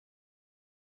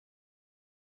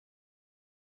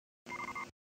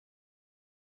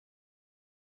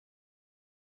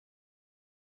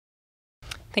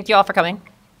Thank you all for coming.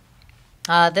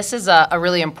 This is a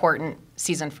really important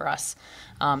season for us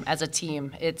as a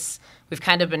team. We've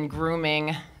kind of been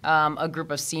grooming a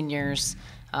group of seniors.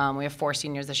 We have 4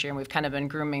 seniors this year, and we've kind of been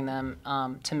grooming them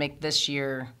to make this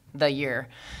year the year.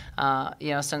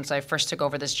 Since I first took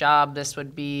over this job, this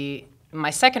would be my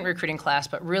second recruiting class,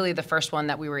 but really the first one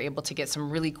that we were able to get some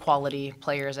really quality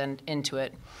players into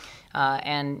it.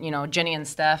 Jenny and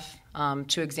Steph,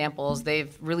 2 examples,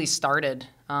 they've really started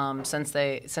since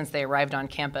they arrived on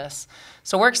campus.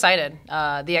 So we're excited.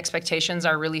 The expectations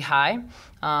are really high,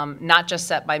 not just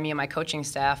set by me and my coaching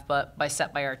staff, but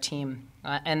set by our team.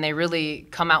 And they really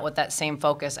come out with that same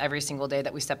focus every single day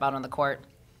that we step out on the court.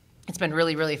 It's been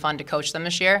really, really fun to coach them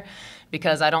this year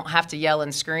because I don't have to yell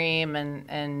and scream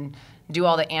and do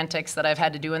all the antics that I've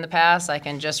had to do in the past. I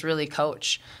can just really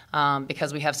coach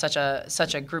because we have such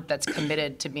a group that's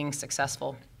committed to being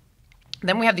successful.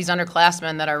 Then we have these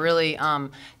underclassmen that are really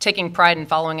taking pride in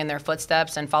following in their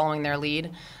footsteps and following their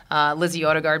lead. Lizzie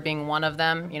Odegaard being one of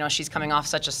them. She's coming off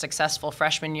such a successful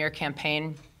freshman year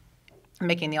campaign,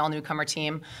 making the all-newcomer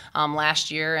team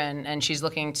last year, and she's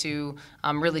looking to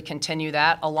really continue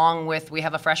that, along with we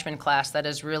have a freshman class that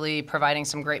is really providing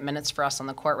some great minutes for us on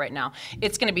the court right now.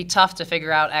 It's going to be tough to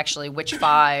figure out actually which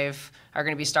 5 are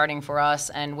going to be starting for us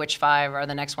and which 5 are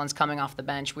the next ones coming off the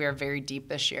bench. We are very deep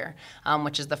this year,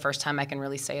 which is the first time I can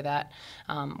really say that.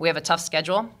 We have a tough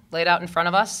schedule laid out in front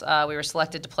of us. We were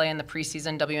selected to play in the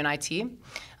preseason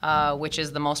WNIT, which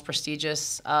is the most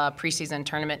prestigious preseason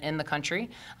tournament in the country.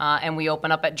 And we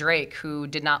open up at Drake, who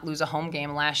did not lose a home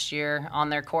game last year on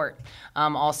their court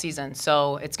all season.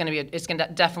 So it's going to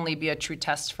definitely be a true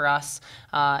test for us.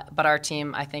 But our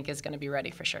team, I think, is going to be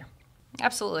ready for sure.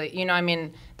 Absolutely.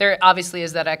 There obviously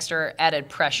is that extra added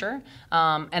pressure,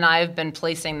 and I've been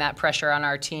placing that pressure on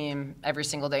our team every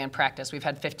single day in practice. We've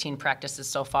had 15 practices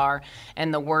so far,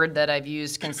 and the word that I've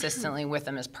used consistently with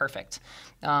them is perfect.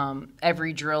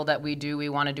 Every drill that we do, we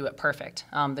want to do it perfect.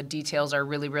 The details are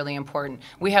really, really important.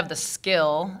 We have the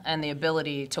skill and the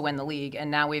ability to win the league,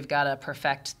 and now we've got to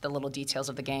perfect the little details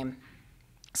of the game.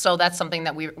 So that's something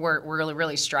that we're really,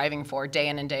 really striving for day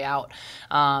in and day out.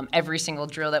 Every single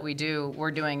drill that we do,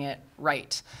 we're doing it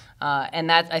right. And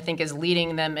that, I think, is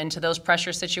leading them into those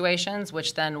pressure situations,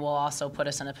 which then will also put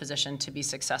us in a position to be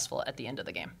successful at the end of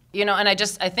the game. And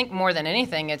I think more than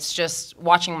anything, it's just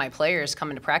watching my players come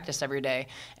into practice every day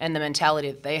and the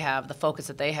mentality that they have, the focus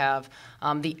that they have,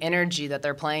 the energy that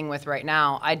they're playing with right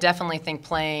now. I definitely think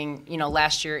playing,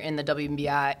 last year in the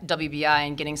WBI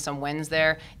and getting some wins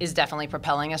there is definitely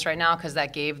propelling us right now because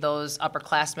that gave those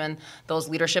upperclassmen those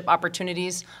leadership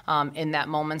opportunities in that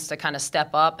moments to kind of step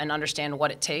up and understand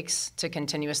what it takes to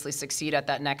continuously succeed at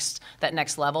that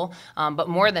next level. But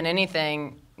more than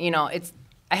anything,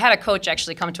 I had a coach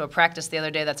actually come to a practice the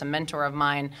other day that's a mentor of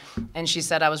mine, and she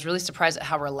said, I was really surprised at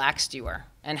how relaxed you were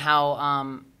and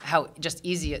how just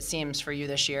easy it seems for you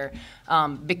this year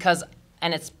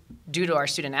and it's due to our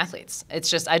student athletes. It's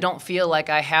just I don't feel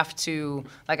like I have to,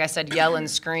 like I said, yell and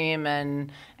scream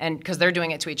and because they're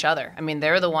doing it to each other.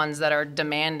 They're the ones that are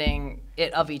demanding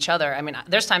it of each other.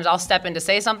 There's times I'll step in to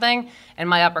say something and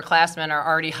my upperclassmen are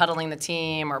already huddling the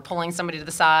team or pulling somebody to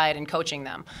the side and coaching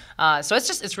them. So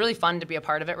it's really fun to be a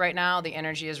part of it right now. The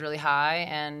energy is really high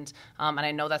and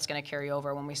I know that's going to carry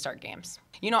over when we start games.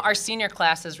 Our senior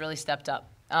class has really stepped up.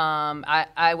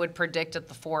 I would predict that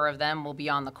the 4 of them will be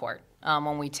on the court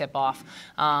when we tip off.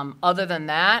 Other than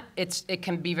that, it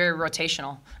can be very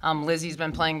rotational. Lizzie's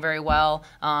been playing very well.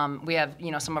 We have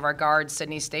some of our guards,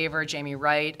 Sydney Staver, Jamie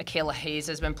Wright, Akayla Hayes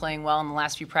has been playing well in the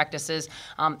last few practices.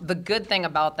 The good thing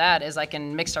about that is I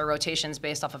can mix our rotations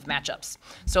based off of matchups.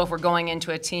 So if we're going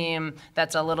into a team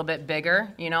that's a little bit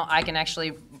bigger, I can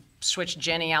actually switch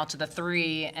Jenny out to the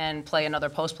 3 and play another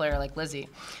post player like Lizzie.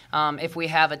 If we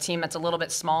have a team that's a little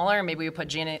bit smaller, maybe we put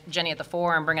Jenny at the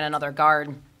 4 and bring in another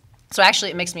guard. So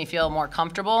actually it makes me feel more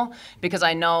comfortable because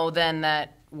I know then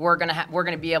that we're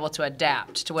gonna be able to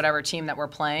adapt to whatever team that we're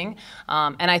playing.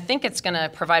 And I think it's gonna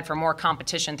provide for more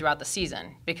competition throughout the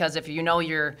season because if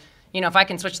if I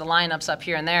can switch the lineups up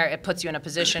here and there, it puts you in a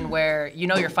position where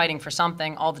you're fighting for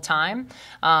something all the time,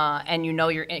 and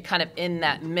you're kind of in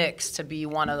that mix to be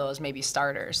one of those maybe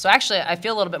starters. So actually, I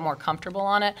feel a little bit more comfortable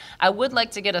on it. I would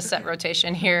like to get a set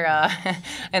rotation here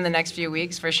in the next few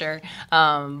weeks for sure,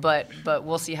 but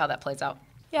we'll see how that plays out.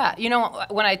 Yeah,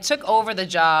 when I took over the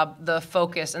job, the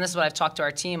focus, and this is what I've talked to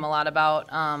our team a lot about,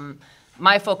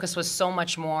 my focus was so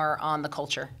much more on the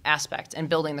culture aspect and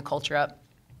building the culture up.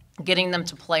 getting them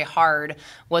to play hard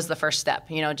was the first step.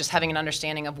 Just having an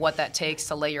understanding of what that takes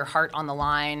to lay your heart on the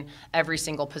line every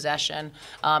single possession.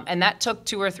 And that took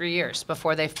 2 or 3 years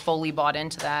before they fully bought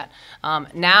into that.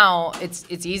 Now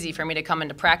it's easy for me to come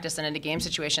into practice and into game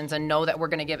situations and know that we're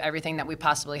going to give everything that we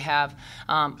possibly have.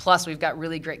 Plus, we've got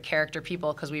really great character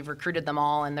people because we've recruited them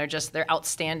all, and they're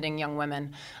outstanding young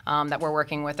women that we're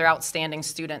working with. They're outstanding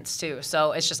students too.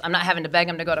 So it's just, I'm not having to beg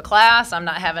them to go to class. I'm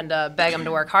not having to beg them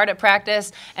to work hard at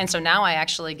practice. And so now I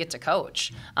actually get to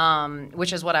coach,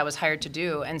 which is what I was hired to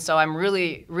do. And so I'm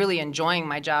really, really enjoying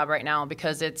my job right now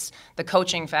because the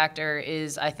coaching factor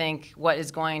is, I think, what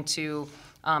is going to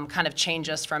kind of change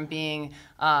us from being,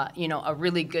 a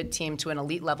really good team to an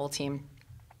elite level team.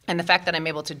 And the fact that I'm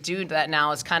able to do that now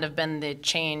has kind of been the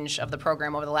change of the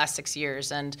program over the last 6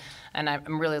 years. And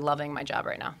I'm really loving my job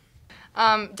right now.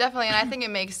 Definitely, and I think it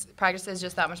makes practices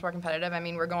just that much more competitive. I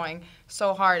mean, we're going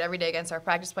so hard every day against our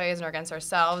practice plays and against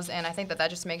ourselves, and I think that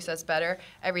just makes us better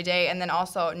every day. And then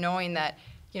also knowing that,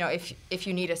 if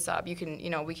you need a sub, you can,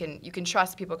 you can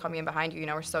trust people coming in behind you.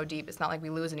 We're so deep. It's not like we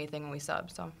lose anything when we sub.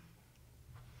 So.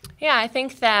 Yeah, I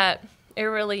think that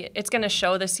it's going to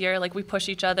show this year. Like, we push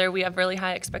each other. We have really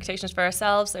high expectations for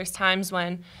ourselves. There's times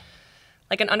when,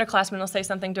 like, an underclassman will say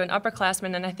something to an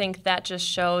upperclassman, and I think that just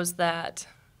shows that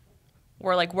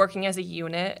we're like working as a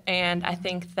unit. And I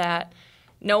think that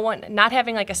not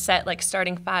having like a set like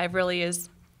starting 5 really is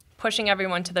pushing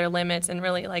everyone to their limits and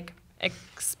really like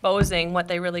exposing what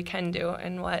they really can do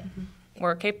and what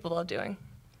we're capable of doing.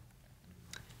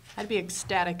 I'd be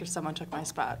ecstatic if someone took my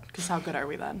spot, because how good are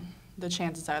we then? The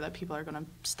chances are that people are going to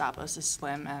stop us is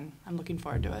slim, and I'm looking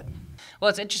forward to it. Well,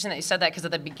 it's interesting that you said that, because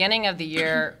at the beginning of the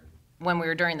year, when we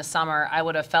were during the summer, I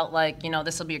would have felt like,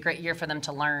 this will be a great year for them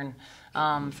to learn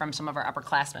from some of our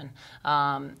upperclassmen.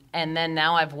 And then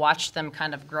now I've watched them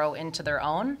kind of grow into their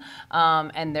own,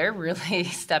 and they're really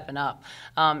stepping up.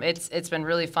 It's been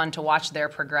really fun to watch their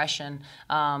progression.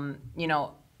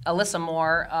 Alyssa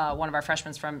Moore, one of our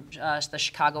freshmen from the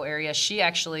Chicago area, she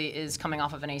actually is coming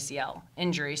off of an ACL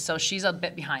injury, so she's a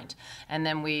bit behind. And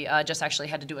then we just actually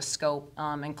had to do a scope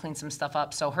and clean some stuff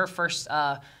up. So her first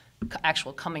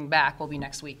actual coming back will be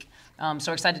next week.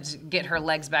 So excited to get her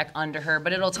legs back under her,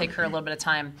 but it'll take her a little bit of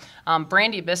time.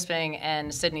 Brandy Bisping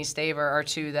and Sydney Staver are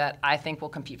 2 that I think will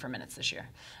compete for minutes this year.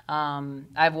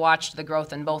 I've watched the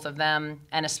growth in both of them,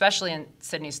 and especially in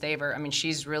Sydney Staver. I mean,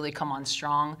 she's really come on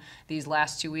strong these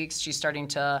last 2 weeks. She's starting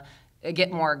to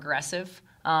get more aggressive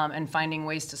and finding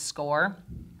ways to score.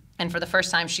 And for the first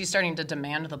time, she's starting to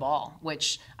demand the ball,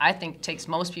 which I think takes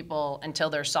most people until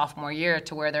their sophomore year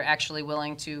to where they're actually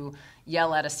willing to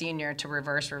yell at a senior to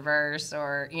reverse,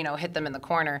 or, hit them in the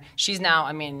corner. She's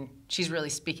now, she's really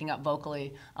speaking up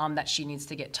vocally that she needs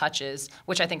to get touches,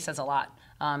 which I think says a lot.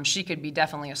 She could be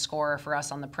definitely a scorer for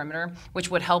us on the perimeter,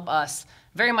 which would help us,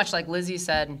 very much like Lizzie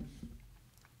said.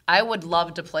 I would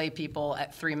love to play people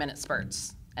at 3-minute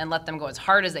spurts and let them go as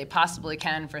hard as they possibly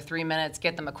can for 3 minutes,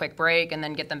 get them a quick break, and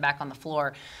then get them back on the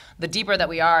floor. The deeper that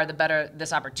we are, the better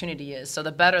this opportunity is. So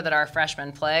the better that our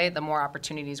freshmen play, the more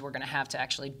opportunities we're going to have to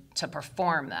actually to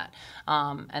perform that.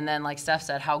 And then, like Steph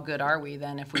said, how good are we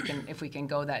then if we can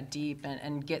go that deep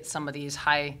and get some of these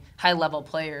high level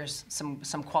players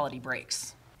some quality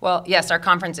breaks? Well, yes, our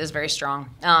conference is very strong,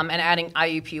 and adding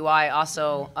IUPUI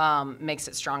also makes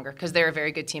it stronger because they're a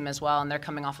very good team as well, and they're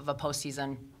coming off of a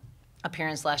postseason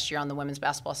appearance last year on the women's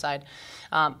basketball side.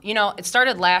 It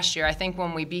started last year. I think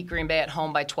when we beat Green Bay at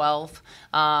home by 12,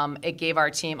 it gave our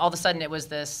team, all of a sudden it was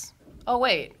this, oh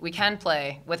wait, we can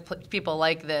play with people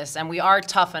like this, and we are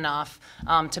tough enough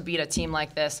to beat a team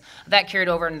like this. That carried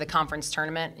over into the conference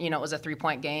tournament. It was a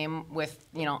 3-point game with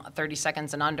 30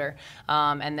 seconds and under,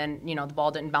 and then the ball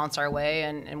didn't bounce our way,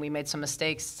 and we made some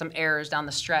mistakes, some errors down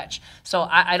the stretch. So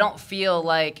I don't feel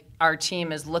like our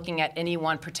team is looking at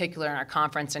anyone particular in our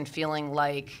conference and feeling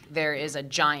like there is a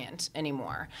giant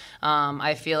anymore.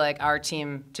 I feel like our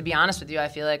team, to be honest with you, I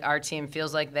feel like our team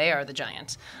feels like they are the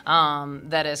giant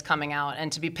that is coming out.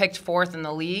 And to be picked 4th in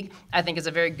the league, I think is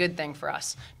a very good thing for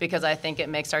us because I think it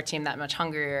makes our team that much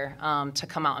hungrier to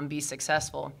come out and be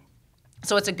successful.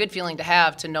 So it's a good feeling to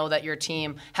have, to know that your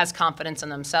team has confidence in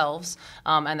themselves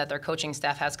and that their coaching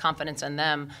staff has confidence in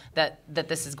them that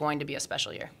this is going to be a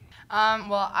special year.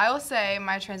 Well, I will say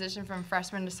my transition from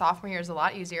freshman to sophomore year is a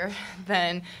lot easier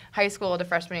than high school to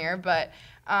freshman year, but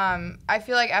I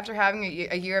feel like after having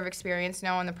a year of experience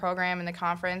in the program and the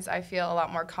conference, I feel a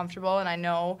lot more comfortable, and I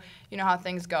know, how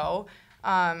things go.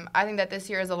 I think that this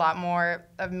year is a lot more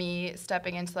of me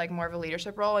stepping into more of a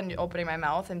leadership role and opening my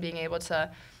mouth and being able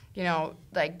to,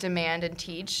 demand and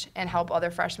teach and help other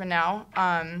freshmen now.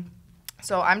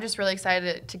 So I'm just really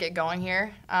excited to get going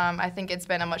here. I think it's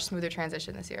been a much smoother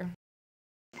transition this year.